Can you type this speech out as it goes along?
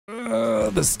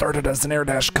This started as an air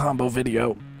dash combo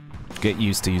video. Get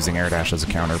used to using air dash as a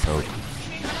counter poke.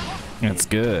 It's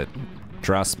good.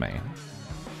 Trust me.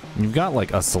 You've got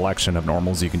like a selection of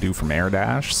normals you can do from air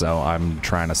dash, so I'm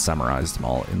trying to summarize them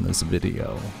all in this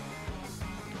video.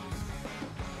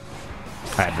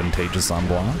 Advantageous on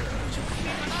block.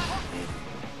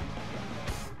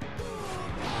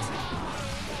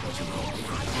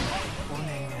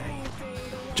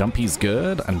 Jumpy's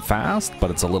good and fast, but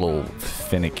it's a little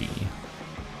finicky.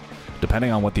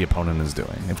 Depending on what the opponent is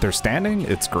doing. If they're standing,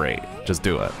 it's great. Just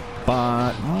do it.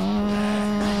 But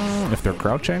if they're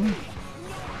crouching,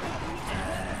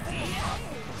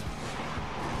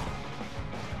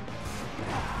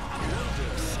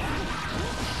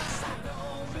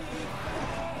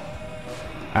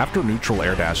 after neutral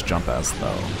air dash jump S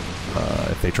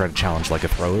though, if they try to challenge like a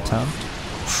throw attempt,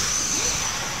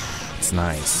 it's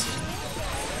nice.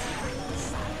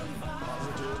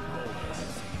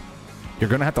 You're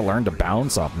gonna have to learn to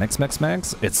bounce off mix.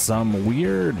 It's some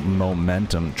weird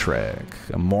momentum trick.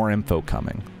 More info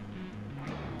coming.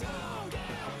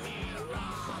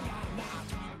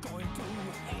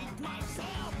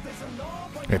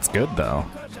 It's good though.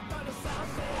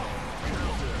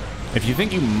 If you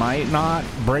think you might not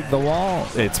break the wall,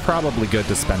 it's probably good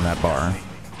to spend that bar.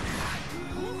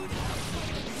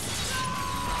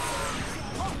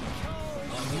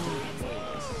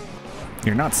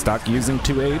 You're not stuck using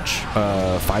 2H.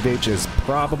 5H is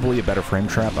probably a better frame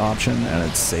trap option, and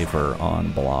it's safer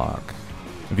on block.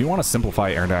 If you want to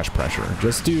simplify air dash pressure,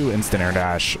 just do instant air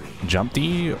dash jump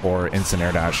D or instant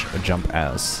air dash jump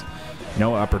S.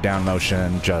 No up or down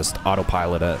motion, just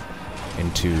autopilot it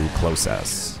into close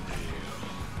S.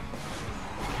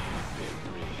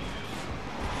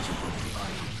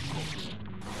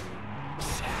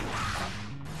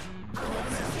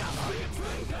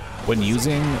 When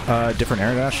using different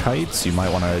air dash heights, you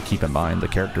might want to keep in mind the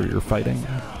character you're fighting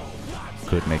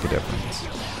could make a difference.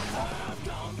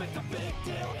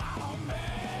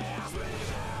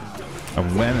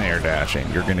 And when air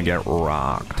dashing, you're going to get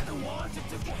rocked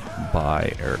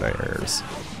by air to airs.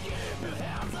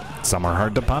 Some are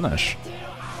hard to punish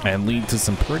and lead to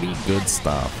some pretty good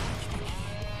stuff.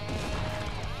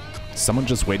 Someone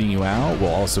just waiting you out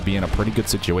will also be in a pretty good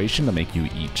situation to make you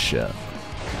eat shit.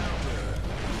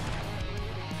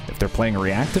 If they're playing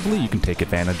reactively, you can take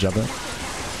advantage of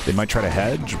it. They might try to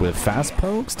hedge with fast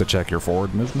pokes to check your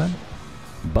forward movement,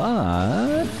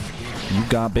 but you've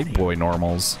got big boy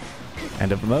normals,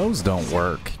 and if those don't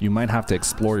work, you might have to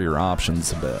explore your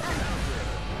options a bit.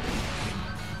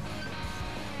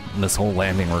 This whole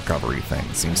landing recovery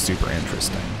thing seems super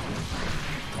interesting.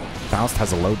 Faust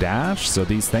has a low dash, so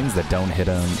these things that don't hit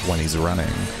him when he's running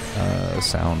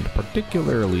sound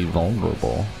particularly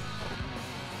vulnerable.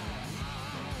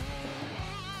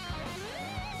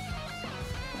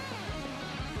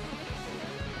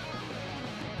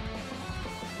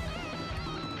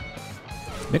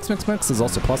 Mix is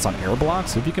also plus on air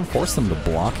blocks, so if you can force them to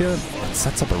block it, it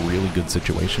sets up a really good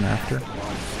situation after.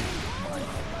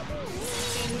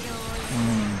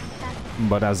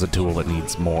 But as a tool, it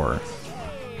needs more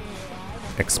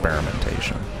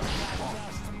experimentation.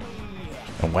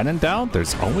 And when in doubt,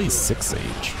 there's always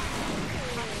 6H.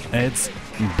 It's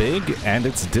big and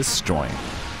it's disjoint,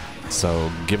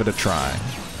 so give it a try.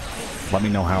 Let me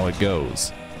know how it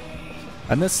goes.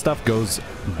 And this stuff goes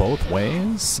both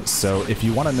ways, so if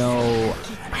you want to know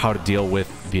how to deal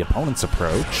with the opponent's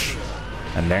approach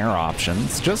and their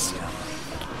options, just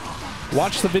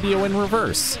watch the video in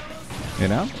reverse, you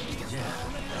know?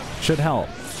 Should help.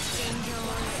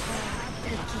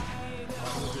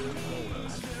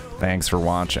 Thanks for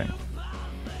watching.